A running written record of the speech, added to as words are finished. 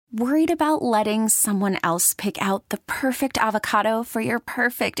Worried about letting someone else pick out the perfect avocado for your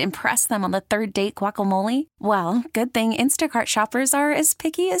perfect impress them on the third date guacamole? Well, good thing Instacart shoppers are as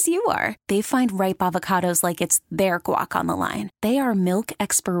picky as you are. They find ripe avocados like it's their guac on the line. They are milk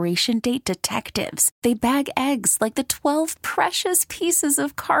expiration date detectives. They bag eggs like the 12 precious pieces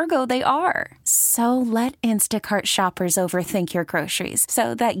of cargo they are. So let Instacart shoppers overthink your groceries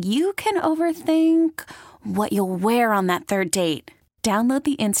so that you can overthink what you'll wear on that third date. Download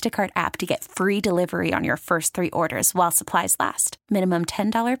the Instacart app to get free delivery on your first 3 orders while supplies last. Minimum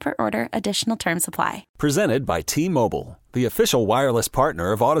 $10 per order. Additional terms apply. Presented by T-Mobile, the official wireless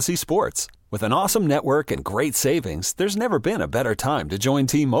partner of Odyssey Sports. With an awesome network and great savings, there's never been a better time to join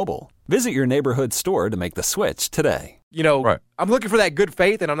T-Mobile. Visit your neighborhood store to make the switch today. You know, right. I'm looking for that good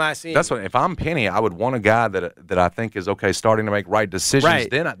faith, and I'm not seeing. That's what. If I'm Penny, I would want a guy that I think is okay, starting to make right decisions. Right.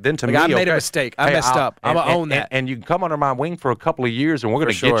 Then to like me, I made okay, a mistake. I messed up. I'm gonna own that. And you can come under my wing for a couple of years, and we're going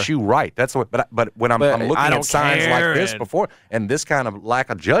to sure. get you right. That's what. But when I'm looking at signs like this before, and this kind of lack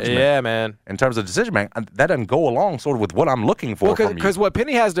of judgment, yeah, man, in terms of decision making, that doesn't go along sort of with what I'm looking for. Because what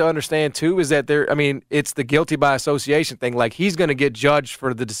Penny has to understand too is that it's the guilty by association thing. Like he's going to get judged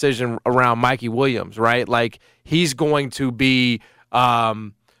for the decision around Mikey Williams, right? Like he's going to be.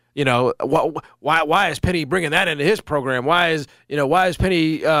 Why is Penny bringing that into his program? Why is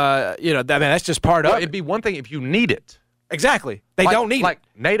Penny, that's just part of it. It'd be one thing if you need it. Exactly. They don't need like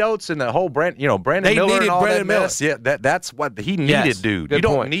it. Nate Oates and the whole Brandon They Miller needed and all Brandon that Miller. mess. Yeah, that's what he needed, dude. Good You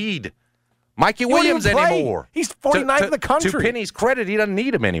don't point. need Mikey Williams anymore. He's 49th in the country. To Penny's credit, he doesn't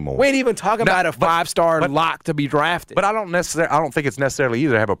need him anymore. We ain't even talking about a 5-star lock to be drafted. But I don't think it's necessarily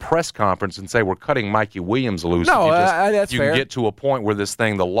either to have a press conference and say we're cutting Mikey Williams loose. No, that's fair. You can get to a point where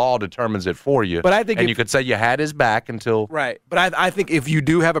the law determines it for you. But I think you could say you had his back until right. But I think if you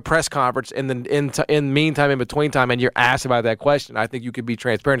do have a press conference in the meantime, in between time, and you're asked about that question, I think you could be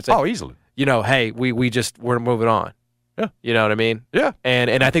transparent and say, easily. Hey, we're moving on. Yeah. You know what I mean? Yeah.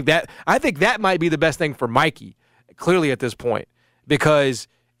 And I think that might be the best thing for Mikey, clearly at this point. Because,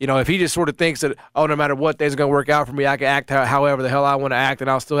 if he just sort of thinks that, no matter what, things are going to work out for me, I can act however the hell I want to act,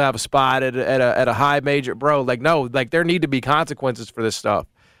 and I'll still have a spot at a high major. Bro, there need to be consequences for this stuff.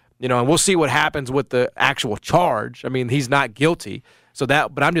 And we'll see what happens with the actual charge. I mean, he's not guilty.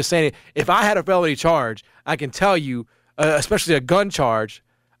 But I'm just saying, if I had a felony charge, I can tell you, especially a gun charge,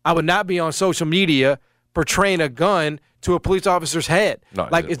 I would not be on social media portraying a gun to a police officer's head. No,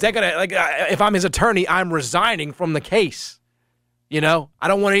 is that gonna if I'm his attorney, I'm resigning from the case. I don't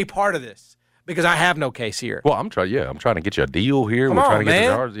want any part of this because I have no case here. Well, I'm trying to get you a deal here. We're trying to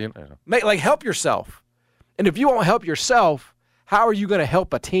get the jars. Help yourself. And if you won't help yourself, how are you going to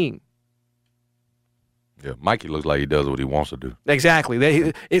help a team? Yeah, Mikey looks like he does what he wants to do.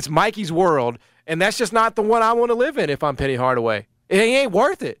 Exactly. It's Mikey's world, and that's just not the one I want to live in if I'm Penny Hardaway. He ain't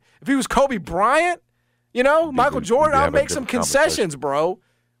worth it. If he was Kobe Bryant, Michael Jordan, I'll make some concessions, bro.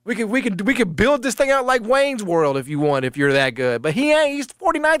 We could build this thing out like Wayne's World if you want, if you're that good. But he ain't. He's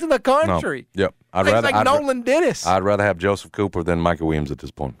 49th in the country. No. Yep. He's Nolan Dennis. I'd rather have Joseph Cooper than Mikey Williams at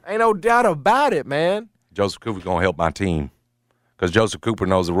this point. Ain't no doubt about it, man. Joseph Cooper's going to help my team because Joseph Cooper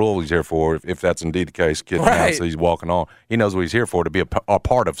knows the role he's here for. If that's indeed the case, so he's walking on. He knows what he's here for, to be a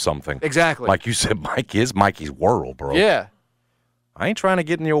part of something. Exactly. Like you said, Mike is Mikey's world, bro. Yeah. I ain't trying to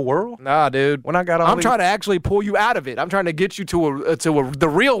get in your world. Nah, dude. When I got I'm trying to actually pull you out of it. I'm trying to get you to the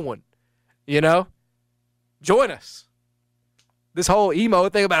real one. Join us. This whole emo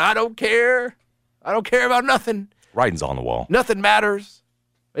thing about I don't care about nothing. Writing's on the wall. Nothing matters.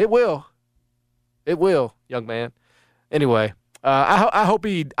 It will, young man. Anyway, I hope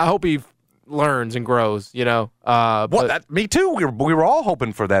he learns and grows. Me too. We were all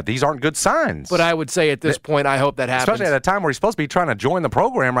hoping for that. These aren't good signs. But I would say at this point, I hope that happens. Especially at a time where he's supposed to be trying to join the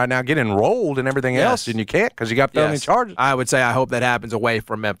program right now, get enrolled and everything else, and you can't because you got felony charges. I would say I hope that happens away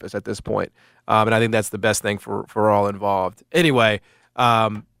from Memphis at this point. And I think that's the best thing for all involved. Anyway,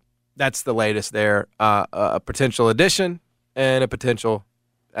 that's the latest there. A potential addition and a potential,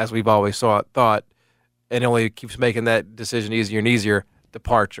 as we've always thought, and it only keeps making that decision easier and easier,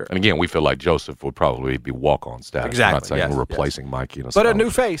 departure. And again, we feel like Joseph would probably be walk-on status. Exactly. I'm not saying we're replacing Mikey. But a new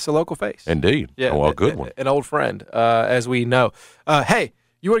face, a local face. Indeed. Yeah, a good one. An old friend, as we know. Hey,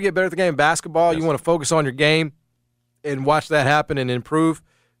 you want to get better at the game of basketball? Yes. You want to focus on your game and watch that happen and improve?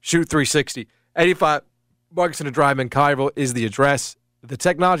 Shoot 360. 85 Bucks in a Drive in Collierville is the address. The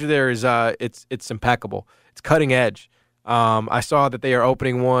technology there is it's impeccable. It's cutting edge. I saw that they are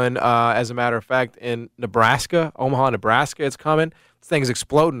opening one, as a matter of fact, in Nebraska, Omaha, Nebraska. It's coming. This thing is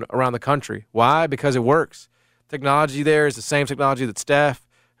exploding around the country. Why? Because it works. Technology there is the same technology that Steph,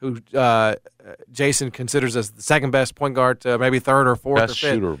 who Jason considers as the second best point guard, to maybe third or fourth best or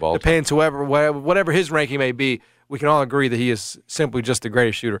fifth. shooter of all depends whatever his ranking may be. We can all agree that he is simply just the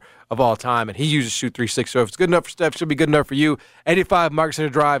greatest shooter of all time, and he uses shoot 3-6. So if it's good enough for Steph, it should be good enough for you. 85 Market Center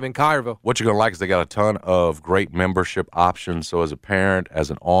Drive in Collierville. What you're going to like is they got a ton of great membership options. So as a parent,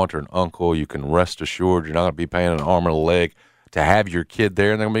 as an aunt or an uncle, you can rest assured you're not going to be paying an arm and a leg to have your kid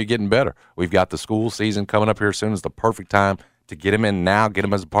there, and they're going to be getting better. We've got the school season coming up here soon. It's the perfect time to get them in now, get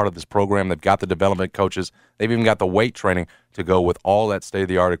them as a part of this program. They've got the development coaches. They've even got the weight training to go with all that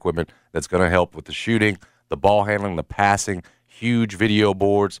state-of-the-art equipment that's going to help with the shooting, the ball handling, the passing, huge video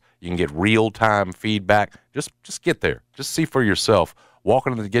boards. You can get real-time feedback. Just get there. Just see for yourself. Walk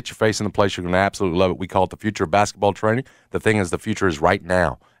in to get your face in the place. You're going to absolutely love it. We call it the future of basketball training. The thing is, the future is right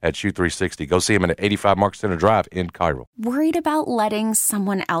now at Shoot 360. Go see him at 85 Market Center Drive in Cairo. Worried about letting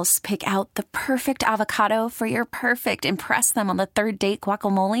someone else pick out the perfect avocado for your perfect impress them on the third date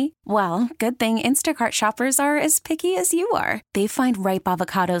guacamole? Well, good thing Instacart shoppers are as picky as you are. They find ripe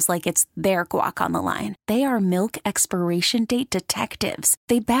avocados like it's their guac on the line. They are milk expiration date detectives.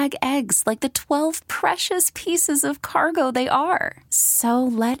 They bag eggs like the 12 precious pieces of cargo they are. So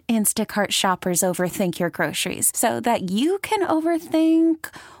let Instacart shoppers overthink your groceries so that you can overthink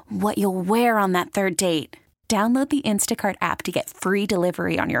what you'll wear on that third date. Download the Instacart app to get free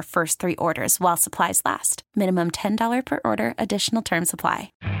delivery on your first 3 orders while supplies last. Minimum $10 per order. Additional terms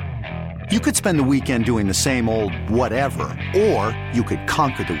apply. You could spend the weekend doing the same old whatever, or you could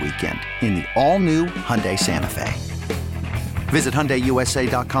conquer the weekend in the all-new Hyundai Santa Fe. Visit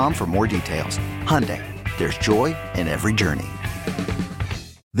HyundaiUSA.com for more details. Hyundai, there's joy in every journey.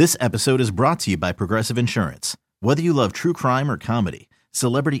 This episode is brought to you by Progressive Insurance. Whether you love true crime or comedy,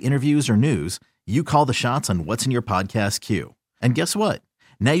 celebrity interviews or news, you call the shots on what's in your podcast queue. And guess what?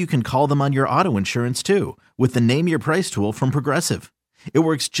 Now you can call them on your auto insurance too with the Name Your Price tool from Progressive. It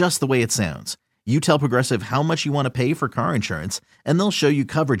works just the way it sounds. You tell Progressive how much you want to pay for car insurance, and they'll show you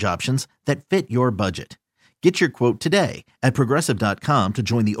coverage options that fit your budget. Get your quote today at Progressive.com to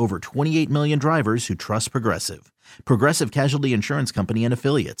join the over 28 million drivers who trust Progressive. Progressive Casualty Insurance Company and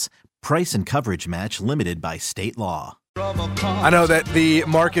Affiliates. Price and coverage match limited by state law. I know that the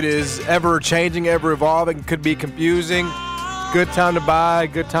market is ever changing, ever evolving, could be confusing. Good time to buy,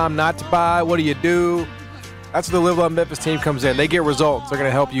 good time not to buy. What do you do? That's where the Live Love Memphis team comes in. They get results. They're going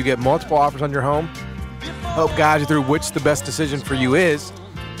to help you get multiple offers on your home, help guide you through which the best decision for you is,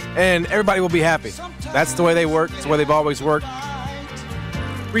 and everybody will be happy. That's the way they work. It's the way they've always worked.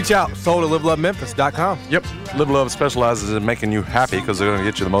 Reach out. Sold at livelovememphis.com. Yep. Live Love specializes in making you happy because they're going to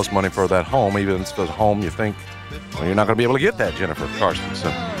get you the most money for that home, even if it's a home you think, well, you're not going to be able to get that, Jennifer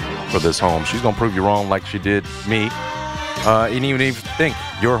Carstensen, for this home. She's going to prove you wrong like she did me. And even if you think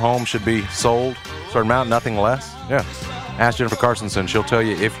your home should be sold a certain amount, nothing less, yeah. Ask Jennifer Carstensen. She'll tell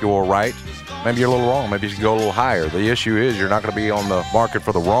you if you're right. Maybe you're a little wrong. Maybe you should go a little higher. The issue is you're not going to be on the market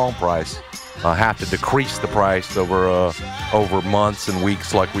for the wrong price. Have to decrease the price over months and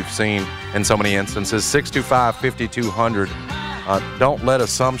weeks like we've seen in so many instances. 625-5200. Don't let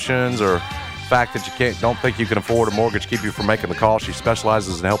assumptions or fact that you don't think you can afford a mortgage keep you from making the call. She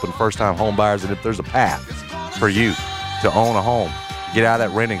specializes in helping first-time home buyers, and if there's a path for you to own a home, get out of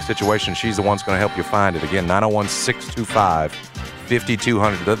that renting situation, she's the one that's going to help you find it. Again,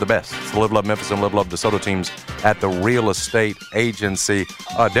 901-625-5200. They're the best. It's the Live Love Memphis and Live Love DeSoto teams at the real estate agency.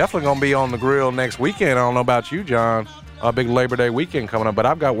 Definitely going to be on the grill next weekend. I don't know about you, John. A big Labor Day weekend coming up, but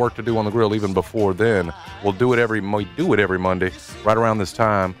I've got work to do on the grill even before then. We do it every Monday right around this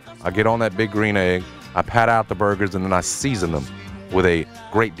time. I get on that big green egg, I pat out the burgers, and then I season them with a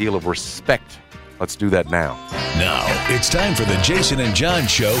great deal of respect. Let's do that now. Now, it's time for the Jason and John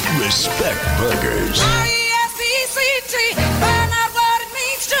Show, Respect Burgers. R-E-S-P-C-T, find out what it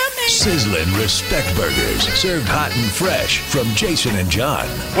means to me. Sizzling Respect Burgers, served hot and fresh from Jason and John.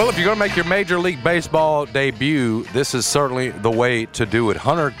 Well, if you're going to make your Major League Baseball debut, this is certainly the way to do it.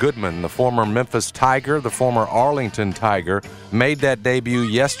 Hunter Goodman, the former Memphis Tiger, the former Arlington Tiger, made that debut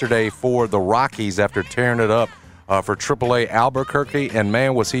yesterday for the Rockies after tearing it up for AAA Albuquerque, and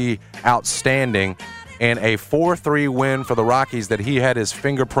man, was he outstanding. And a 4-3 win for the Rockies that he had his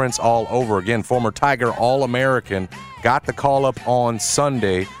fingerprints all over. Again, former Tiger All-American, got the call-up on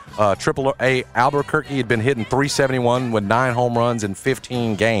Sunday. AAA Albuquerque had been hitting .371 with 9 home runs in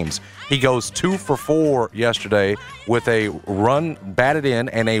 15 games. He goes 2 for 4 yesterday with a run batted in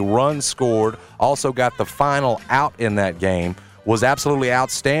and a run scored. Also got the final out in that game. Was absolutely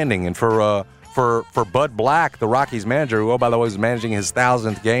outstanding. And for Bud Black, the Rockies manager, who, oh, by the way, was managing his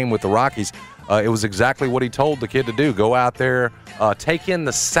 1,000th game with the Rockies, it was exactly what he told the kid to do. Go out there, take in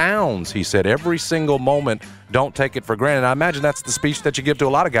the sounds, he said. Every single moment don't take it for granted. I imagine that's the speech that you give to a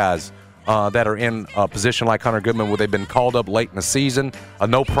lot of guys that are in a position like Hunter Goodman where they've been called up late in the season.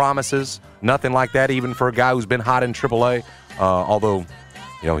 No promises, nothing like that, even for a guy who's been hot in AAA, although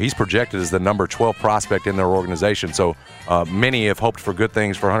he's projected as the number 12 prospect in their organization. So many have hoped for good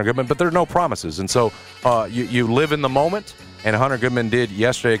things for Hunter Goodman, but there are no promises. And so you live in the moment, and Hunter Goodman did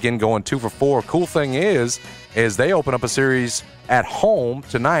yesterday, again going 2 for 4. Cool thing is they open up a series at home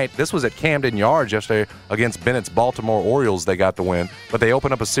tonight. This was at Camden Yards yesterday against Bennett's Baltimore Orioles. They got the win. But they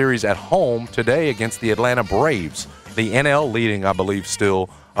open up a series at home today against the Atlanta Braves, the NL leading, I believe, still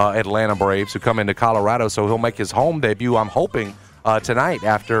Atlanta Braves, who come into Colorado. So he'll make his home debut, I'm hoping, tonight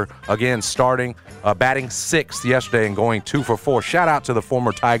after, again, starting batting 6th yesterday and going 2 for 4. Shout out to the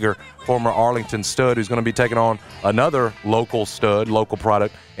former Tiger, former Arlington stud, who's going to be taking on another local stud, local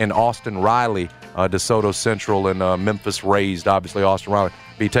product, in Austin Riley, DeSoto Central and Memphis raised, obviously, Austin Riley,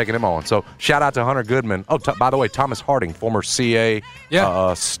 be taking him on. So shout out to Hunter Goodman. Oh, by the way, Thomas Harding, former CA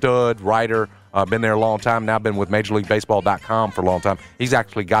stud, writer, been there a long time, now been with MajorLeagueBaseball.com for a long time. He's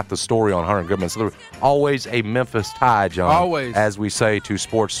actually got the story on Hunter Goodman. So there's always a Memphis tie, John. Always. As we say to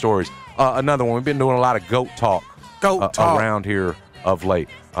sports stories. Another one, we've been doing a lot of GOAT talk around here of late,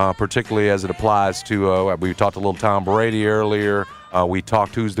 particularly as it applies to, we talked a little Tom Brady earlier. We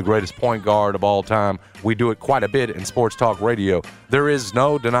talked who's the greatest point guard of all time. We do it quite a bit in sports talk radio. There is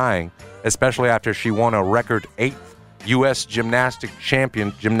no denying, especially after she won a record 8th U.S. Gymnastics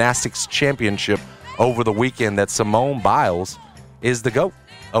Championship over the weekend, that SImone Biles is the GOAT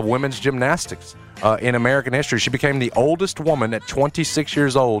of women's gymnastics in American history. She became the oldest woman at 26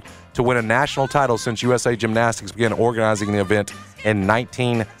 years old to win a national title since USA Gymnastics began organizing the event in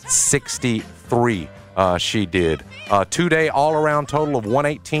 1963. She did. 2-day all-around total of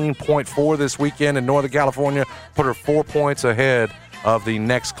 118.4 this weekend in Northern California, put her 4 points ahead of the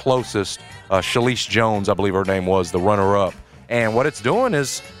next closest, Shalise Jones, I believe her name was, the runner-up. And what it's doing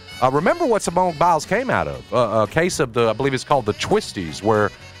is, remember what SImone Biles came out of, a case of I believe it's called the twisties,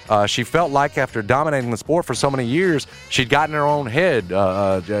 where she felt like after dominating the sport for so many years, she'd gotten in her own head,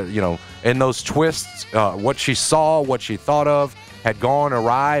 in those twists, what she saw, what she thought of, had gone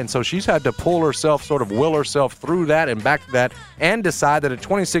awry, and so she's had to pull herself, sort of will herself through that and back to that, and decide that at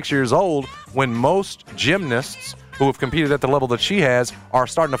 26 years old, when most gymnasts who have competed at the level that she has are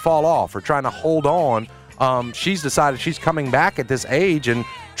starting to fall off or trying to hold on, she's decided she's coming back at this age and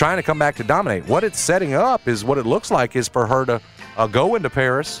trying to come back to dominate. What it's setting up is what it looks like is for her to go into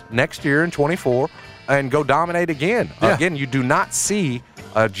Paris next year in 24 and go dominate again. Yeah. Again, you do not see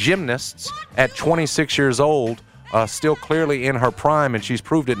gymnasts at 26 years old still clearly in her prime, and she's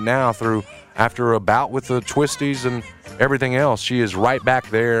proved it now after a bout with the twisties and everything else. She is right back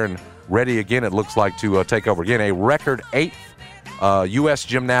there and ready again, it looks like, to take over again. A record 8th U.S.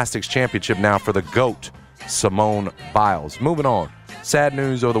 Gymnastics Championship now for the GOAT, SImone Biles. Moving on. Sad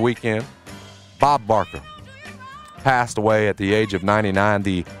news over the weekend. Bob Barker passed away at the age of 99,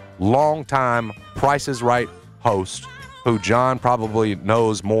 the longtime Price is Right host, who John probably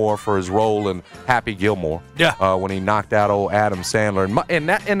knows more for his role in Happy Gilmore. Yeah. When he knocked out old Adam Sandler.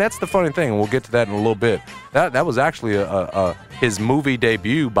 And that's the funny thing, and we'll get to that in a little bit. That was actually his movie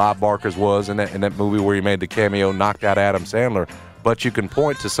debut, Bob Barker's was, in that movie where he made the cameo, knocked out Adam Sandler. But you can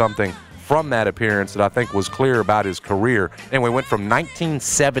point to something from that appearance that I think was clear about his career. Anyway, went from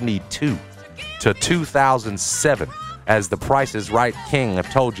 1972 to 2007 as the Price is Right king.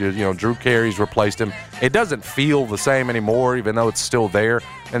 I've told you, Drew Carey's replaced him. It doesn't feel the same anymore, even though it's still there.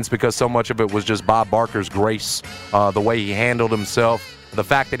 And it's because so much of it was just Bob Barker's grace, the way he handled himself, the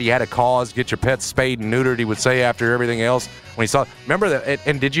fact that he had a cause, get your pets spayed and neutered, he would say after everything else. When he saw, remember that,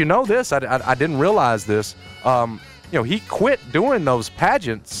 and did you know this? I didn't realize this. He quit doing those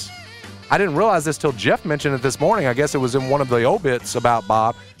pageants. I didn't realize this till Geoff mentioned it this morning. I guess it was in one of the obits about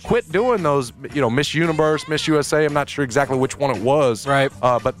Bob. Quit doing those, Miss Universe, Miss USA. I'm not sure exactly which one it was. Right.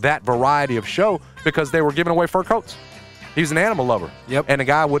 But that variety of show, because they were giving away fur coats. He was an animal lover. Yep. And a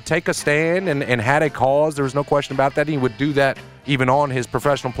guy would take a stand and had a cause. There was no question about that. He would do that even on his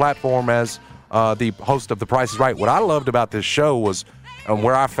professional platform as the host of The Price is Right. What I loved about this show was, and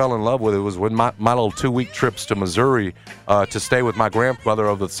where I fell in love with it, was with my little 2-week trips to Missouri to stay with my grandmother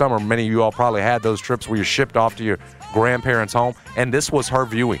over the summer. Many of you all probably had those trips where you're shipped off to your grandparents' home, and this was her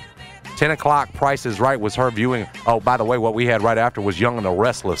viewing. 10 o'clock, Price is Right was her viewing. Oh, by the way, what we had right after was Young and the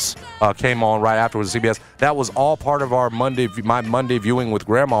Restless came on right afterwards at CBS. That was all part of our my Monday viewing with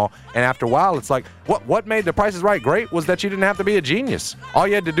Grandma. And after a while, it's like, what made The Price is Right great was that you didn't have to be a genius. All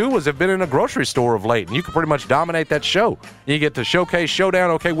you had to do was have been in a grocery store of late, and you could pretty much dominate that show. You get to showcase,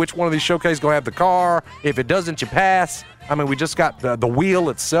 showdown, okay, which one of these showcases going to have the car? If it doesn't, you pass. I mean, we just got the wheel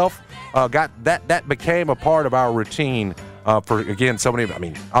itself. That became a part of our routine for, again, so many. I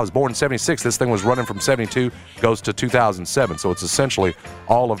mean, I was born in 76. This thing was running from 72, goes to 2007. So it's essentially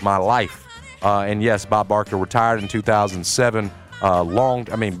all of my life. And yes, Bob Barker retired in 2007.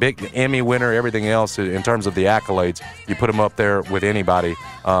 Big Emmy winner, everything else in terms of the accolades. You put him up there with anybody.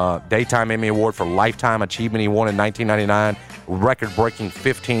 Daytime Emmy Award for Lifetime Achievement he won in 1999. Record-breaking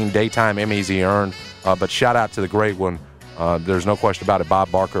 15 Daytime Emmys he earned. But shout out to the great one. There's no question about it,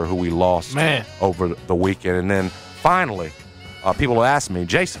 Bob Barker, who we lost over the weekend. And then finally, people ask me,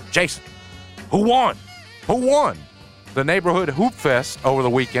 Jason, who won? The neighborhood Hoop Fest over the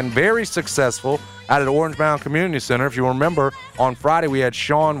weekend, very successful out at Orange Mound Community Center. If you remember, on Friday we had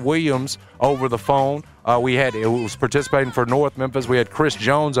Sean Williams over the phone. It was participating for North Memphis. We had Chris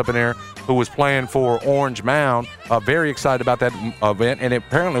Jones up in there who was playing for Orange Mound. Very excited about that event, and it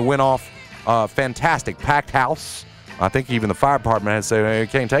apparently went off fantastic. Packed house. I think even the fire department had said, "Hey,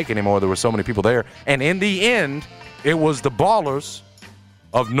 can't take anymore." There were so many people there. And in the end, it was the Ballers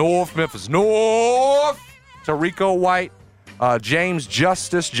of North Memphis. Tarico White, James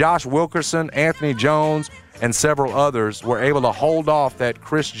Justice, Josh Wilkerson, Anthony Jones, and several others were able to hold off that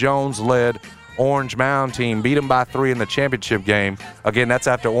Chris Jones-led Orange Mound team, beat them by 3 in the championship game. Again, that's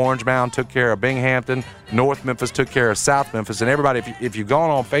after Orange Mound took care of Binghamton, North Memphis took care of South Memphis, and everybody, if you've gone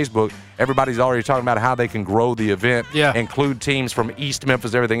on Facebook, everybody's already talking about how they can grow the event, include teams from East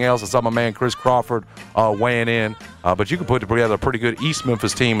Memphis, everything else. I saw my man Chris Crawford weighing in, but you can put together a pretty good East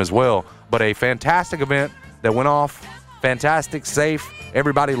Memphis team as well. But a fantastic event that went off, fantastic, safe.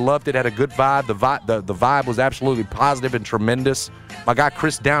 Everybody loved it, had a good vibe. The vibe was absolutely positive and tremendous. My guy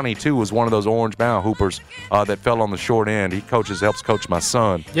Chris Downey, too, was one of those Orange Mound hoopers that fell on the short end. He helps coach my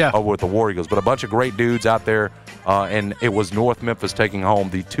son over with the War Eagles. But a bunch of great dudes out there, and it was North Memphis taking home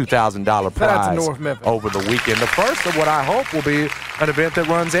the $2,000 prize over the weekend. The first of what I hope will be an event that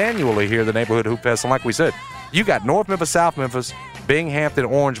runs annually here at the Neighborhood Hoop Fest. And like we said, you got North Memphis, South Memphis, Binghamton,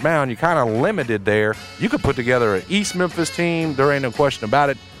 Orange Mound. You're kind of limited there. You could put together an East Memphis team. There ain't no question about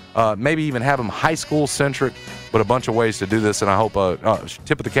it. Maybe even have them high school centric, but a bunch of ways to do this. And I hope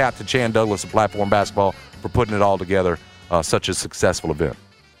tip of the cap to Chan Douglas of Platform Basketball for putting it all together. Such a successful event.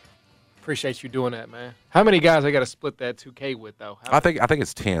 Appreciate you doing that, man. How many guys I got to split that 2K with, though? I think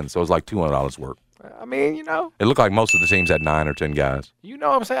it's 10, so it's like $200 worth. I mean, you know. It looked like most of the teams had 9 or 10 guys. You know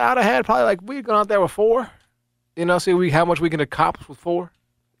what I'm saying? I'd have had probably we'd gone out there with 4. You know, see how much we can accomplish with 4.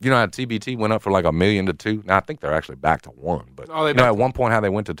 You know how TBT went up from like $1 million to 2? Now, I think they're actually back to 1. But you know at one point how they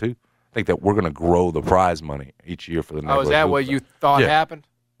went to 2? I think that we're going to grow the prize money each year for the neighborhood. Oh, is that what you thought happened?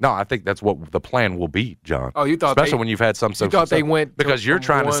 No, I think that's what the plan will be, John. Oh, you thought especially when you've had some. You thought they went because you're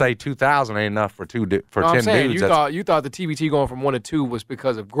trying to say 2,000 ain't enough for 10 dudes. You thought the TBT going from 1 to 2 was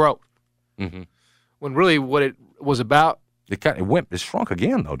because of growth. Mm-hmm. When really what it was about. It shrunk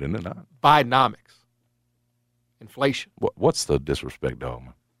again though, didn't it not? Bidenomics. Inflation. What's the disrespect, dog?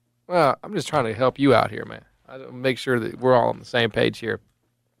 Well, I'm just trying to help you out here, man. I make sure that we're all on the same page here.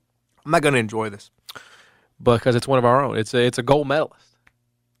 I'm not going to enjoy this because it's one of our own. It's a gold medalist.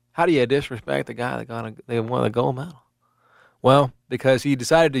 How do you disrespect the guy that won the gold medal? Well, because he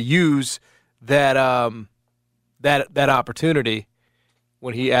decided to use that opportunity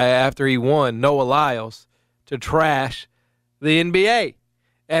when after he won, Noah Lyles, to trash the NBA.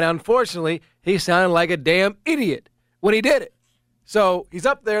 And unfortunately, he sounded like a damn idiot when he did it. So he's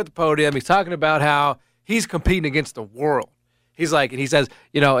up there at the podium. He's talking about how he's competing against the world. And he says,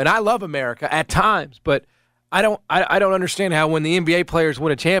 and I love America at times, but I don't understand how when the NBA players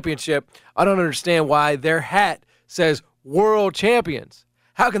win a championship, I don't understand why their hat says world champions.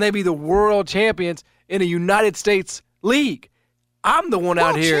 How can they be the world champions in a United States league? I'm the one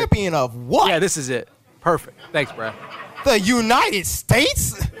out here. World champion of what? Yeah, this is it. Perfect. Thanks, Brad. The United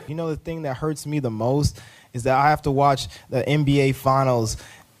States? You know, the thing that hurts me the most is that I have to watch the NBA Finals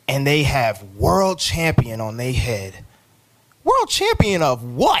and they have world champion on their head. World champion of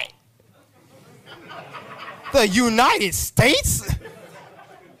what? The United States?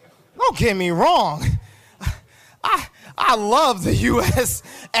 Don't get me wrong. I love the U.S.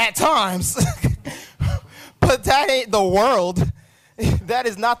 at times. But that ain't the world. That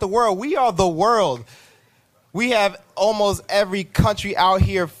is not the world. We are the world. We have almost every country out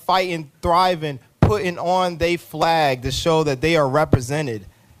here fighting, thriving, putting on their flag to show that they are represented.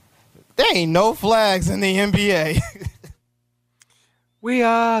 There ain't no flags in the NBA. We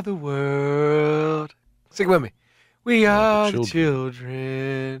are the world. Sing with me. We are the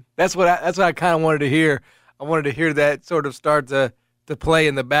children. That's what I kind of wanted to hear. I wanted to hear that sort of start to play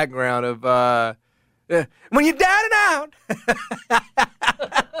in the background of when you're down and out.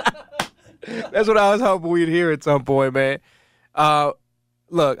 That's what I was hoping we'd hear at some point, man.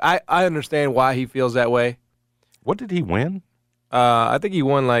 Look, I understand why he feels that way. What did he win? I think he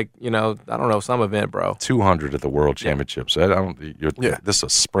won I don't know, some event, bro. 200 at the World Championships. This is a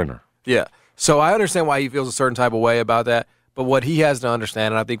sprinter. Yeah. So I understand why he feels a certain type of way about that. But what he has to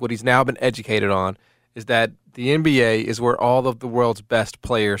understand, and I think what he's now been educated on, is that the NBA is where all of the world's best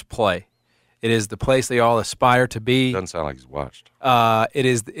players play. It is the place they all aspire to be. Doesn't sound like he's watched. It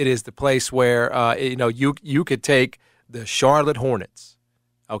is the place where you could take the Charlotte Hornets,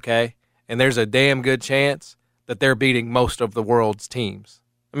 okay, and there's a damn good chance that they're beating most of the world's teams.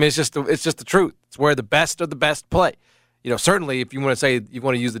 I mean, it's just the truth. It's where the best of the best play. Certainly, if you want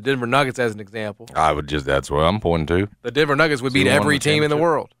to use the Denver Nuggets as an example, that's where I'm pointing to. The Denver Nuggets would beat every team in the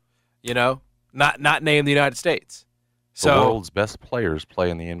world. Not name the United States. The world's best players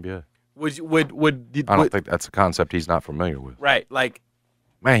play in the NBA. I don't think that's a concept he's not familiar with. Right,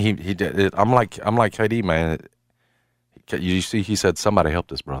 man, he did it. I'm like KD, man. You see, he said somebody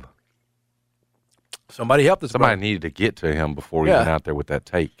helped his brother. Somebody helped us. Somebody needed to get to him before he went out there with that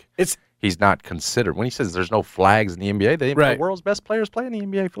take. He's not considered. When he says there's no flags in the NBA, the world's best players play in the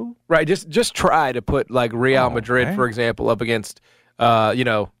NBA, fool. Right. Just try to put Real Madrid, for example, up against,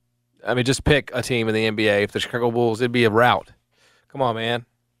 just pick a team in the NBA. If the Chicago Bulls, it'd be a rout. Come on, man.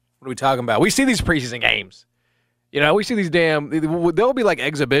 What are we talking about? We see these preseason games. We see these there'll be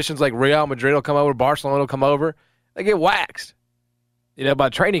exhibitions like Real Madrid will come over, Barcelona will come over. They get waxed, by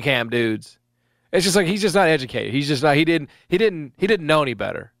training camp dudes. It's just he's just not educated. He's just not. He didn't know any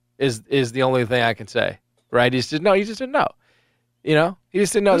better. Is the only thing I can say. Right? He just didn't know. He just didn't know. He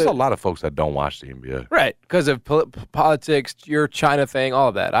just didn't know. There's a lot of folks that don't watch the NBA. Right, because of politics, your China thing, all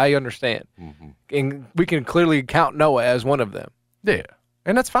of that. I understand, and we can clearly count Noah as one of them. Yeah,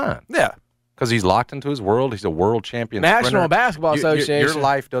 and that's fine. Yeah. Because he's locked into his world. He's a world champion. National Basketball Association. Your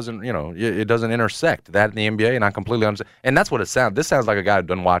life doesn't, it doesn't intersect that in the NBA, and I completely understand. And that's what it sounds. This sounds like a guy who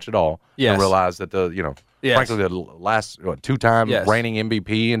doesn't watch it all and realize that frankly, the last two-time reigning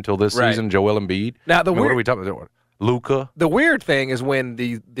MVP until this season, Joel Embiid. Now what are we talking about? Luka. The weird thing is when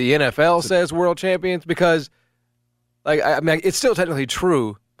the NFL says world champions, because it's still technically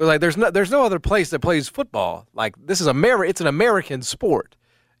true, but there's no other place that plays football. This is it's an American sport.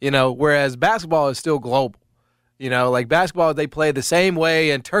 Whereas basketball is still global. Basketball, they play the same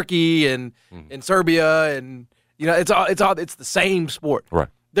way in Turkey and in Serbia, and it's the same sport. Right.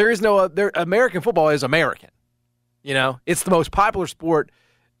 There is no American football is American. It's the most popular sport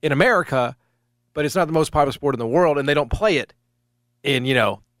in America, but it's not the most popular sport in the world, and they don't play it in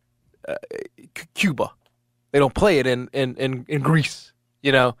Cuba. They don't play it in Greece.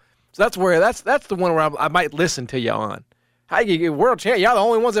 So that's the one where I might listen to you on. How you get world champion? Y'all the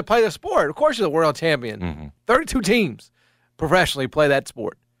only ones that play the sport. Of course you're the world champion. 32 teams professionally play that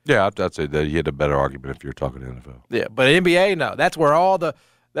sport. Yeah, I'd say that you had a better argument if you're talking NFL. Yeah, but NBA, no. That's where all the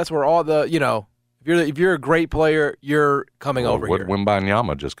if you're a great player, you're coming over here. What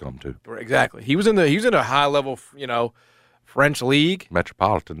Wembanyama just come to. Exactly. He was in a high level, French league.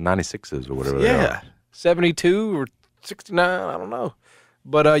 Metropolitan 96s or whatever. Yeah. 72 or 69, I don't know.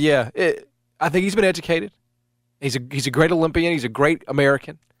 But I think he's been educated. He's a great Olympian. He's a great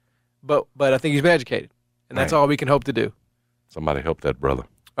American, but I think he's been educated, and that's all we can hope to do. Somebody help that brother.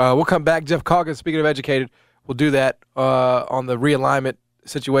 We'll come back. Geoff Calkins, speaking of educated, we'll do that on the realignment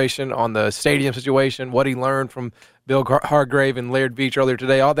situation, on the stadium situation, what he learned from Bill Hargrave and Laird Beach earlier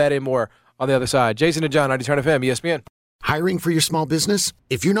today, all that and more on the other side. Jason and John, 90 FM, ESPN. Hiring for your small business?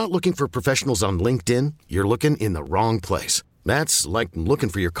 If you're not looking for professionals on LinkedIn, you're looking in the wrong place. That's like looking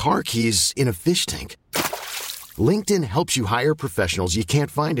for your car keys in a fish tank. LinkedIn helps you hire professionals you can't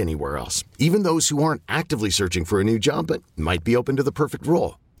find anywhere else, even those who aren't actively searching for a new job but might be open to the perfect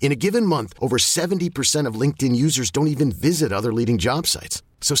role. In a given month, over 70% of LinkedIn users don't even visit other leading job sites.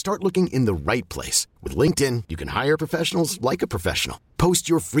 So start looking in the right place. With LinkedIn, you can hire professionals like a professional. Post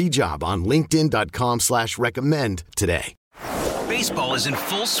your free job on linkedin.com/recommend today. Baseball is in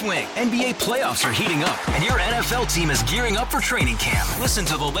full swing. NBA playoffs are heating up, and your NFL team is gearing up for training camp. Listen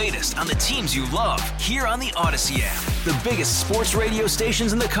to the latest on the teams you love here on the Odyssey app. The biggest sports radio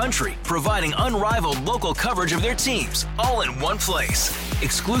stations in the country, providing unrivaled local coverage of their teams, all in one place.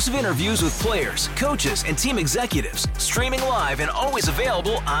 Exclusive interviews with players, coaches, and team executives, streaming live and always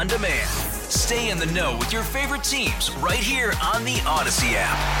available on demand. Stay in the know with your favorite teams right here on the Odyssey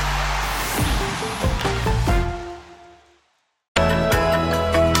app.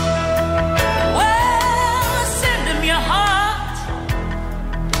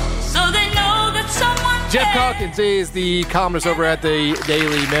 Geoff Calkins is the columnist over at the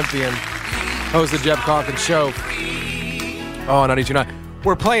Daily Memphian, host of the Geoff Calkins Show on 92.9.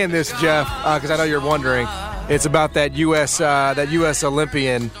 We're playing this, Geoff, because I know you're wondering. It's about that U.S.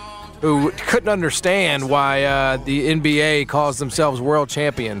 Olympian who couldn't understand why the NBA calls themselves world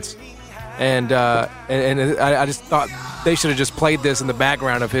champions, and I just thought they should have just played this in the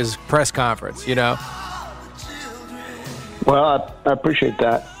background of his press conference. You know. Well, I appreciate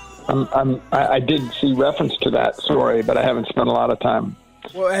that. I did see reference to that story, but I haven't spent a lot of time.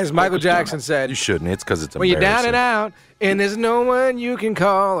 Well, as Michael Jackson said, you shouldn't. It's because it's when you're down and out, and there's no one you can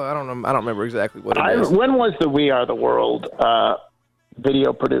call. I don't know. I don't remember exactly what it is. When was the "We Are the World"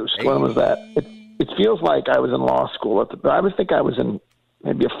 video produced? When was that? It feels like I was in law school. I would think I was in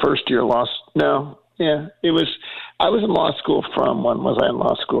maybe a first-year law. No, yeah, it was. I was in law school from when was I in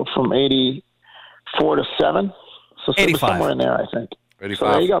law school? From 84 to 7. So 85. Somewhere in there, I think. 85.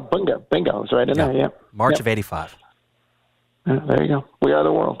 So there you go. Bingo. It's right in there. Yeah. March of 85. There you go. We Are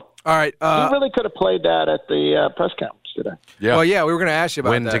the World. All right. You really could have played that at the press conference today. Yeah. Well, yeah, we were going to ask you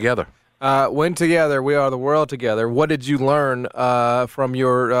about Win that. together. Win together. We Are the World together. What did you learn from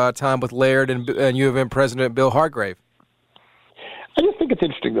your time with Laird and U of M President Bill Hargrave? I just think it's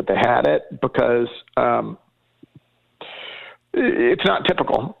interesting that they had it because it's not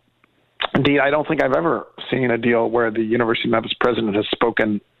typical. Indeed, I don't think I've ever seen a deal where the University of Memphis president has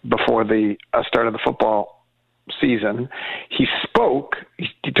spoken before the start of the football season. He spoke,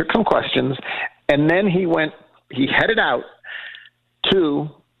 he took some questions, and then he headed out to,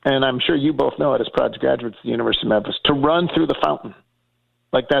 and I'm sure you both know it as Project graduates at the University of Memphis, to run through the fountain.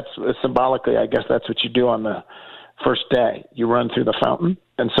 Like that's symbolically, I guess that's what you do on the first day. You run through the fountain.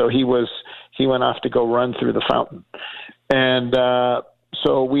 And so he went off to go run through the fountain. And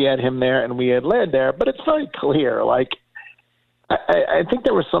so we had him there and we had Laird there, but it's very clear. Like, I think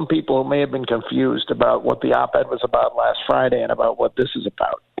there were some people who may have been confused about what the op-ed was about last Friday and about what this is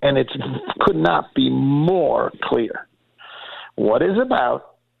about. And it could not be more clear. What it's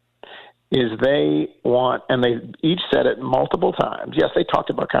about is they want, and they each said it multiple times. Yes, they talked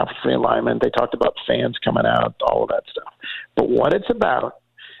about conference realignment. They talked about fans coming out, all of that stuff. But what it's about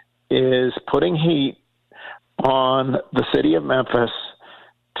is putting heat on the city of Memphis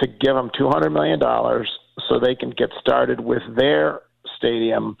to give them $200 million so they can get started with their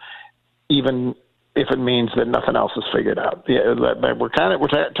stadium, even if it means that nothing else is figured out. Yeah, we're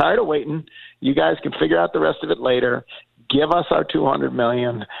tired of waiting. You guys can figure out the rest of it later. Give us our $200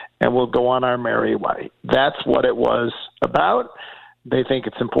 million, and we'll go on our merry way. That's what it was about. They think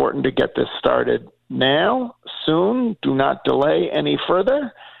it's important to get this started now, soon. Do not delay any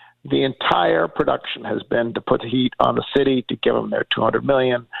further. The entire production has been to put the heat on the city to give them their $200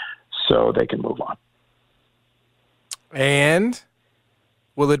 million so they can move on. And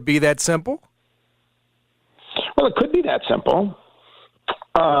will it be that simple? Well, it could be that simple.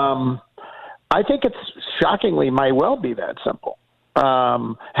 I think it's shockingly might well be that simple.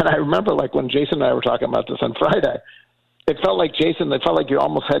 And I remember, like, when Jason and I were talking about this on Friday, it felt like you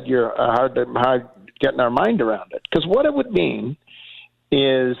almost had your hard getting our mind around it. Because what it would mean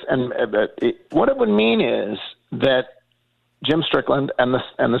is, what it would mean is that Jim Strickland and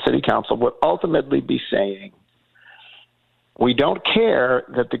the city council would ultimately be saying, we don't care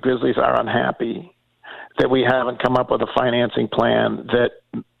that the Grizzlies are unhappy, that we haven't come up with a financing plan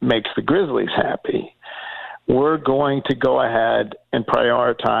that makes the Grizzlies happy. We're going to go ahead and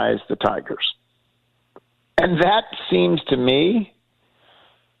prioritize the Tigers. And that seems to me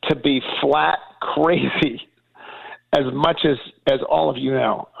to be flat crazy. As much as all of you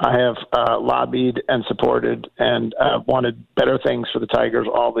know, I have lobbied and supported and wanted better things for the Tigers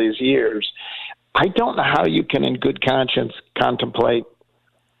all these years. I don't know how you can, in good conscience, contemplate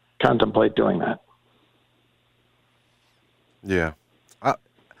doing that. Yeah.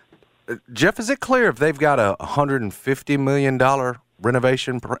 Geoff, is it clear if they've got a $150 million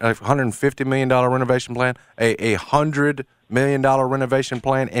renovation plan, a $100 million renovation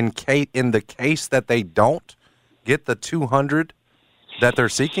plan in the case that they don't get the 200 that they're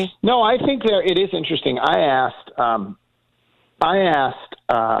seeking? No, I think it is interesting. I asked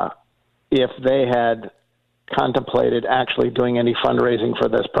if they had contemplated actually doing any fundraising for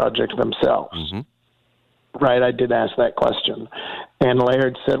this project themselves. Mm-hmm. Right, I did ask that question. And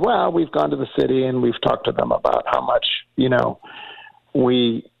Laird said, well, we've gone to the city and we've talked to them about how much,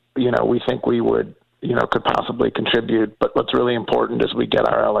 we think we would, could possibly contribute. But what's really important is we get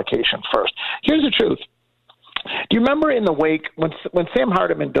our allocation first. Here's the truth. Do you remember in the wake when Sam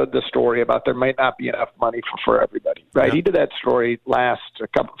Hardiman did the story about there might not be enough money for everybody, right? Yeah. He did that story a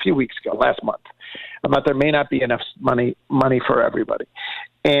few weeks ago, last month, about there may not be enough money for everybody.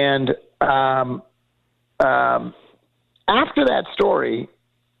 And after that story,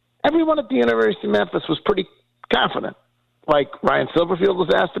 everyone at the University of Memphis was pretty confident. Like Ryan Silverfield was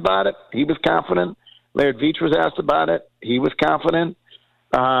asked about it, he was confident. Laird Veach was asked about it, he was confident.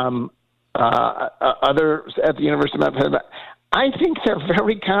 Others at the University of Memphis, I think they're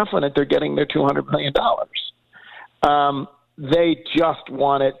very confident they're getting their $200 million. They just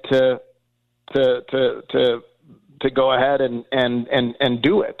want it to go ahead and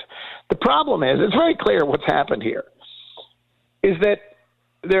do it. The problem is, it's very clear what's happened here, is that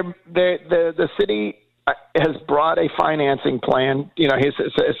the city has brought a financing plan. He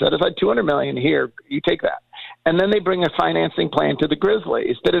set aside $200 million here. You take that, and then they bring a financing plan to the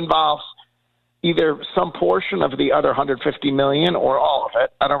Grizzlies that involves either some portion of the other $150 million or all of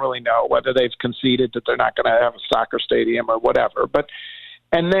it. I don't really know whether they've conceded that they're not going to have a soccer stadium or whatever.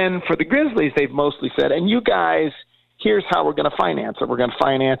 And then for the Grizzlies, they've mostly said, and you guys, here's how we're going to finance it. We're going to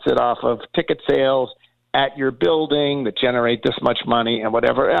finance it off of ticket sales at your building that generate this much money and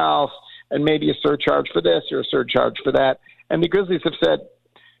whatever else, and maybe a surcharge for this or a surcharge for that. And the Grizzlies have said,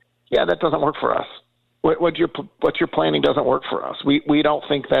 yeah, that doesn't work for us. What you're planning doesn't work for us. We don't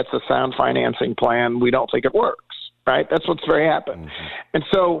think that's a sound financing plan. We don't think it works, right? That's what's very happened. Mm-hmm. And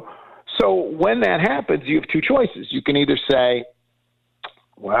so when that happens, you have two choices. You can either say,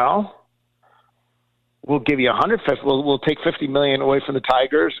 well, we'll give you we'll take $50 million away from the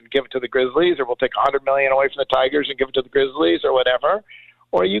Tigers and give it to the Grizzlies, or we'll take $100 million away from the Tigers and give it to the Grizzlies, or whatever.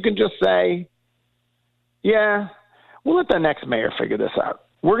 Or you can just say, yeah, we'll let the next mayor figure this out.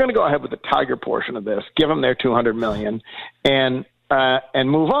 We're going to go ahead with the Tiger portion of this, give them their $200 million, and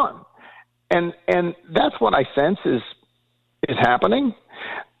move on. And that's what I sense is happening.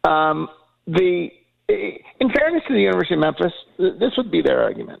 In fairness to the University of Memphis, this would be their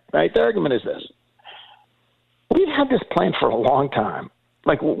argument, right? Their argument is this: we've had this plan for a long time.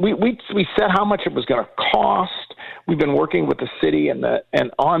 Like we said how much it was going to cost. We've been working with the city and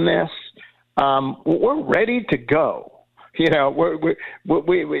on this. We're ready to go.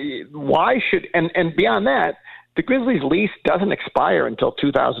 Why should and beyond that, the Grizzlies' lease doesn't expire until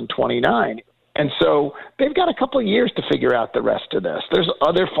 2029, and so they've got a couple of years to figure out the rest of this. There's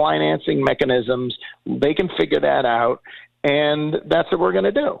other financing mechanisms; they can figure that out, and that's what we're going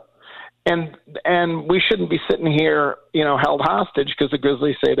to do. And we shouldn't be sitting here, held hostage because the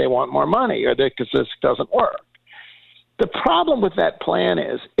Grizzlies say they want more money or because this doesn't work. The problem with that plan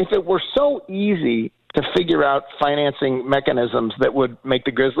is, if it were so easy to figure out financing mechanisms that would make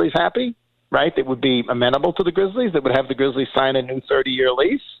the Grizzlies happy, right, that would be amenable to the Grizzlies, that would have the Grizzlies sign a new 30-year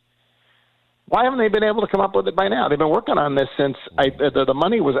lease, why haven't they been able to come up with it by now? They've been working on this since the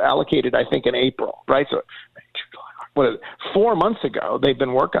money was allocated, I think, in April, right? So 4 months ago, they've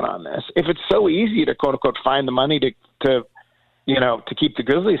been working on this. If it's so easy to, quote-unquote, find the money to keep the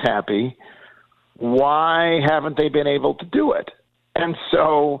Grizzlies happy, why haven't they been able to do it? And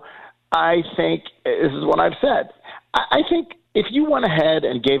so I think this is what I've said. I think if you went ahead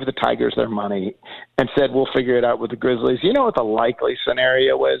and gave the Tigers their money and said, we'll figure it out with the Grizzlies, you know what the likely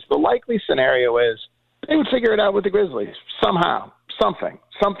scenario is? The likely scenario is they would figure it out with the Grizzlies somehow.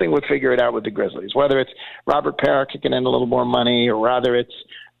 Something would figure it out with the Grizzlies, whether it's Robert Parra kicking in a little more money, or rather it's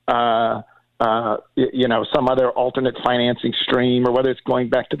some other alternate financing stream, or whether it's going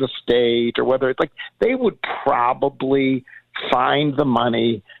back to the state, or whether it's they would probably find the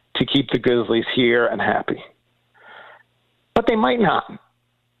money to keep the Grizzlies here and happy. But they might not.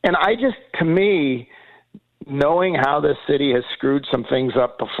 And to me, knowing how this city has screwed some things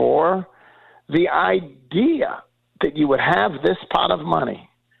up before, the idea that you would have this pot of money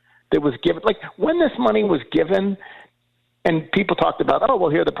that was given, when this money was given and people talked about,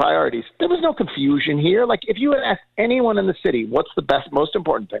 here are the priorities, there was no confusion here. If you had asked anyone in the city, what's the most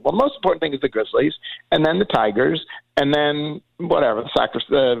important thing? Well, the most important thing is the Grizzlies, and then the Tigers, and then whatever,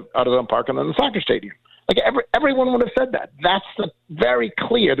 the AutoZone Park, and then the soccer stadium. Everyone would have said that. That's very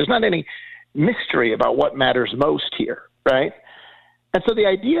clear. There's not any mystery about what matters most here, right? And so the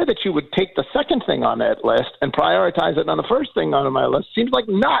idea that you would take the second thing on that list and prioritize it on the first thing on my list seems like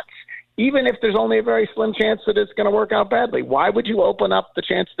nuts, even if there's only a very slim chance that it's going to work out badly. Why would you open up the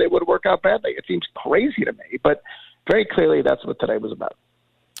chance that it would work out badly? It seems crazy to me, but very clearly that's what today was about.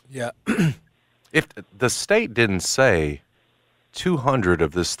 Yeah. If the state didn't say 200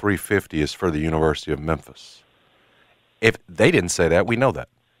 of this 350 is for the University of Memphis, if they didn't say that, we know that.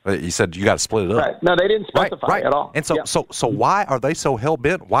 You said you got to split it up. Right. No, they didn't specify at all. And so why are they so hell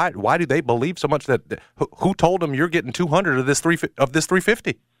bent? Why do they believe so much that who told them you're getting 200 of this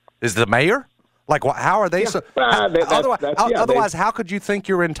 350? Is the mayor? Like, how are they so? Otherwise, how could you think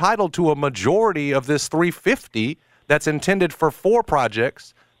you're entitled to a majority of this 350 that's intended for 4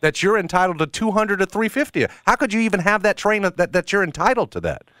 projects? That you're entitled to 200 to 350? How could you even have that train that you're entitled to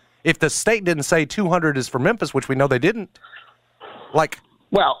that? If the state didn't say 200 is for Memphis, which we know they didn't,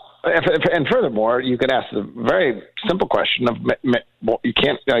 Well, and furthermore, you could ask the very simple question of, you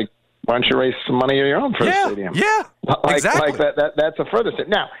can't, why don't you raise some money of your own for the stadium? Yeah, exactly. That's a further step.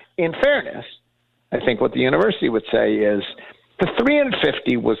 Now, in fairness, I think what the university would say is the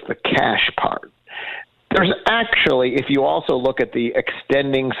 350 was the cash part. There's actually, if you also look at the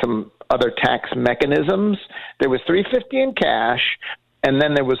extending some other tax mechanisms, there was 350 in cash, and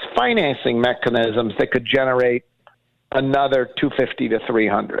then there was financing mechanisms that could generate another 250 to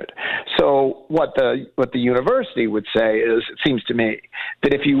 300. So what the university would say is, it seems to me,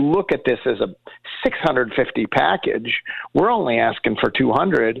 that if you look at this as a 650 package, we're only asking for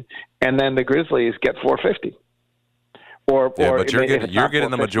 200, and then the Grizzlies get 450. But you're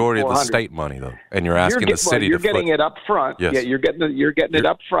getting the majority of the state money, though, and you're asking the city to getting it up front. Yes. Yeah, you're getting it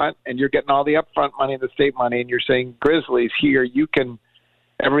up front, and you're getting all the upfront money and the state money, and you're saying, Grizzlies, here, you can,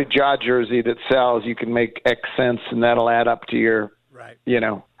 every jaw jersey that sells, you can make X cents, and that'll add up to your,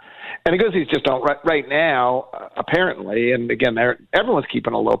 And the Grizzlies just don't, right now, apparently, and again, everyone's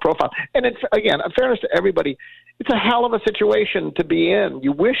keeping a low profile. And it's, again, in fairness to everybody, it's a hell of a situation to be in.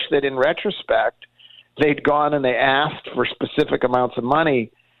 You wish that in retrospect, they'd gone and they asked for specific amounts of money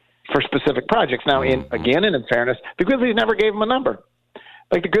for specific projects. Now, in fairness, the Grizzlies never gave them a number.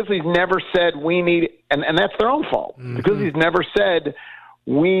 Like, the Grizzlies never said we need, and that's their own fault. Mm-hmm. The Grizzlies never said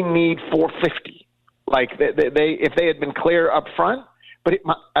we need 450. Like, they if they had been clear up front, but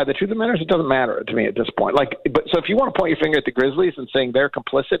the truth of the matter is, it doesn't matter to me at this point. So if you want to point your finger at the Grizzlies and saying they're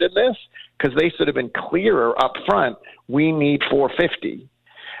complicit in this, because they should have been clearer up front, we need 450.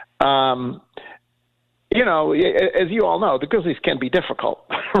 As you all know, the Grizzlies can be difficult,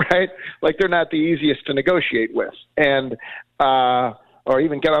 right? Like, they're not the easiest to negotiate with, and or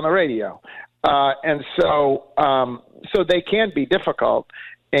even get on the radio, and so they can be difficult.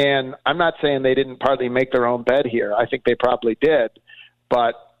 And I'm not saying they didn't partly make their own bed here. I think they probably did,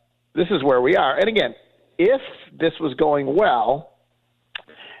 but this is where we are. And again, if this was going well,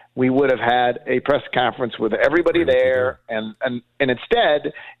 we would have had a press conference with everybody there, and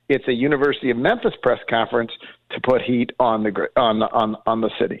instead, it's a University of Memphis press conference to put heat on the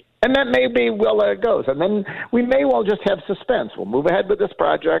city, and that may be well it goes, and then we may well just have suspense. We'll move ahead with this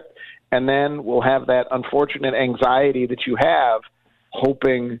project, and then we'll have that unfortunate anxiety that you have,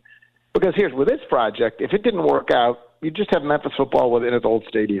 hoping, because here's with this project, if it didn't work out, you just have Memphis football within its old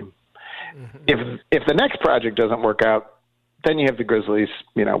stadium. Mm-hmm. If the next project doesn't work out, then you have the Grizzlies,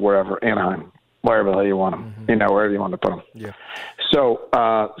 wherever, Anaheim, wherever the hell you want them, wherever you want to put them. Yeah. So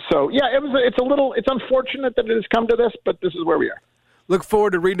it's unfortunate that it has come to this, but this is where we are. Look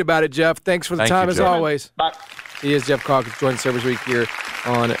forward to reading about it, Geoff. Thanks for the time, as always. Bye. He is Geoff Calkins, joining Servers Week here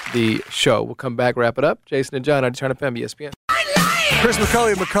on the show. We'll come back, wrap it up. Jason and John, on Turn FM, ESPN. Chris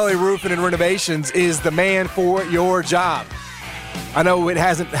McCulley of McCulley Roofing and Renovations is the man for your job. I know it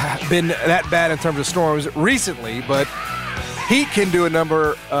hasn't been that bad in terms of storms recently, but heat can do a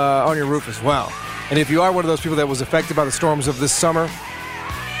number on your roof as well. And if you are one of those people that was affected by the storms of this summer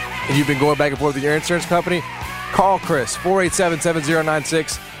and you've been going back and forth with your insurance company, call Chris,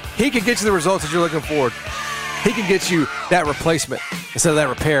 487-7096. He can get you the results that you're looking for. He can get you that replacement instead of that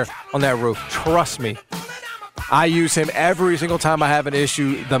repair on that roof. Trust me. I use him every single time I have an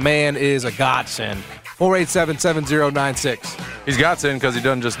issue. The man is a godsend. 487-7096. He's godsend because he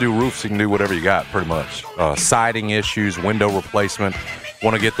doesn't just do roofs. He can do whatever you got, pretty much. Siding issues, window replacement.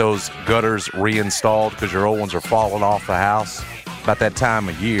 Want to get those gutters reinstalled because your old ones are falling off the house. About that time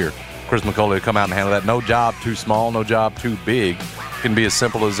of year, Chris McCulley will come out and handle that. No job too small, no job too big. It can be as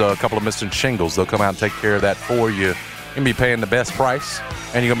simple as a couple of missing shingles. They'll come out and take care of that for you. You can be paying the best price,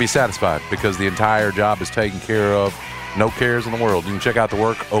 and you're going to be satisfied because the entire job is taken care of. No cares in the world. You can check out the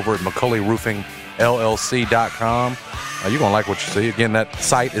work over at McCulleyRoofingLLC.com. You're going to like what you see. Again, that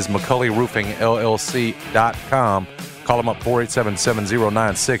site is McCulleyRoofingLLC.com. Call them up,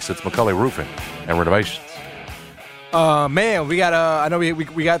 487-7096. It's McCulley Roofing and Renovations. Man, we got I know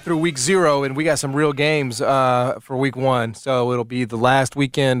we got through week 0, and we got some real games for week 1. So it'll be the last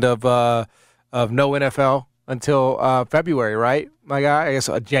weekend of no NFL until February, right, my guy? I guess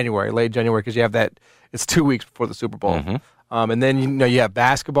January, late January, because you have that. It's 2 weeks before the Super Bowl. Mm-hmm. And then you have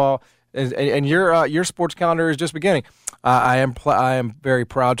basketball. and your sports calendar is just beginning. I am very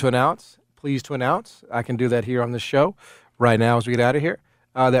pleased to announce, I can do that here on this show right now as we get out of here,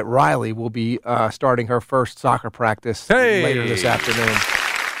 that Riley will be starting her first soccer practice later this afternoon.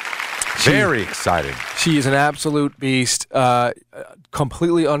 Very exciting. She is an absolute beast,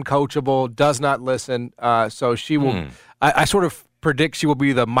 completely uncoachable, does not listen. So she will. I sort of predict she will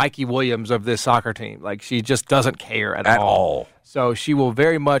be the Mikey Williams of this soccer team. Like, she just doesn't care at all. So she will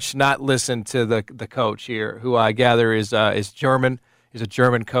very much not listen to the coach here, who I gather is German. He's a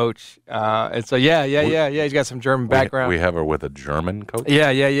German coach. And so, he's got some German background. We have her with a German coach?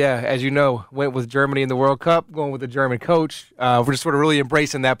 Yeah. As you know, went with Germany in the World Cup, going with a German coach. We're just sort of really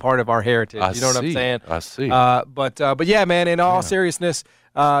embracing that part of our heritage. You know what I'm saying? I see. But yeah, man, in all seriousness,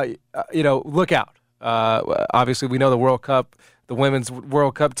 look out. Obviously, we know the World Cup, the Women's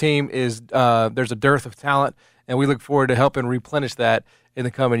World Cup team is there's a dearth of talent, and we look forward to helping replenish that in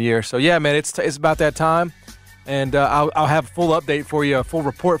the coming year. So, yeah, man, it's about that time. And I'll have a full update for you, a full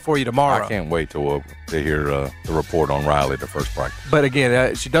report for you tomorrow. I can't wait to hear the report on Riley, the first practice. But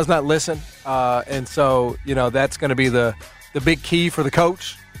again, she does not listen, and so that's going to be the big key for the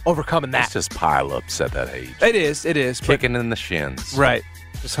coach, overcoming that. It's just pile-ups at that age. It is. Kicking in the shins. Right.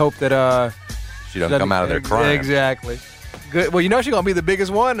 Just hope that she doesn't come out of there crying. Exactly. Good. Well, she's going to be the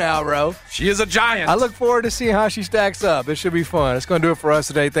biggest one now, bro. She is a giant. I look forward to seeing how she stacks up. It should be fun. It's going to do it for us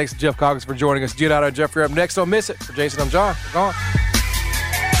today. Thanks to Geoff Coggins for joining us. Giannato and Jeffrey up next. Don't miss it. For Jason, I'm John. We're gone.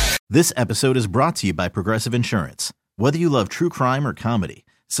 This episode is brought to you by Progressive Insurance. Whether you love true crime or comedy,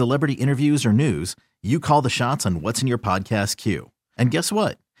 celebrity interviews or news, you call the shots on what's in your podcast queue. And guess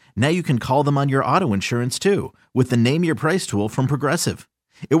what? Now you can call them on your auto insurance too with the Name Your Price tool from Progressive.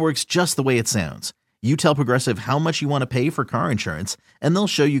 It works just the way it sounds. You tell Progressive how much you want to pay for car insurance, and they'll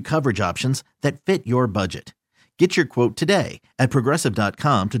show you coverage options that fit your budget. Get your quote today at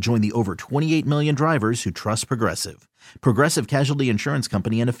Progressive.com to join the over 28 million drivers who trust Progressive. Progressive Casualty Insurance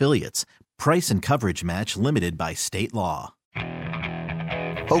Company and Affiliates. Price and coverage match limited by state law.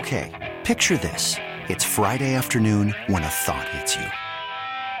 Okay, picture this. It's Friday afternoon when a thought hits you.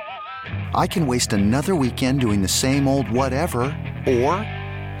 I can waste another weekend doing the same old whatever, or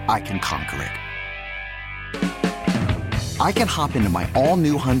I can conquer it. I can hop into my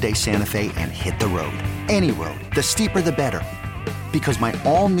all-new Hyundai Santa Fe and hit the road. Any road. The steeper, the better. Because my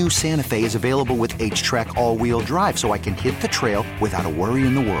all-new Santa Fe is available with H-Track all-wheel drive, so I can hit the trail without a worry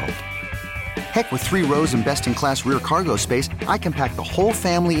in the world. Heck, with 3 rows and best-in-class rear cargo space, I can pack the whole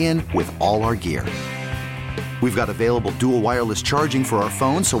family in with all our gear. We've got available dual wireless charging for our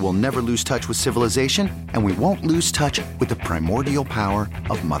phones, so we'll never lose touch with civilization, and we won't lose touch with the primordial power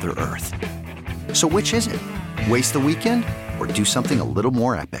of Mother Earth. So which is it? Waste the weekend or do something a little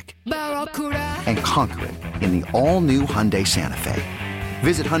more epic? And conquer it in the all-new Hyundai Santa Fe.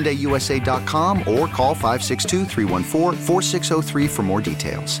 Visit HyundaiUSA.com or call 562-314-4603 for more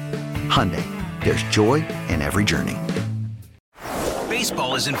details. Hyundai, there's joy in every journey.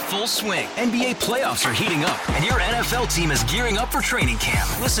 Baseball is in full swing. NBA playoffs are heating up, and your NFL team is gearing up for training camp.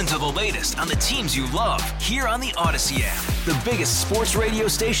 Listen to the latest on the teams you love here on the Odyssey app. The biggest sports radio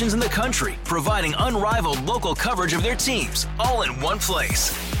stations in the country, providing unrivaled local coverage of their teams, all in one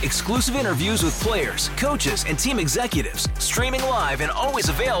place. Exclusive interviews with players, coaches, and team executives, streaming live and always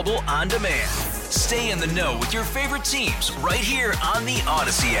available on demand. Stay in the know with your favorite teams right here on the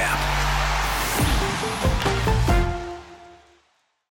Odyssey app.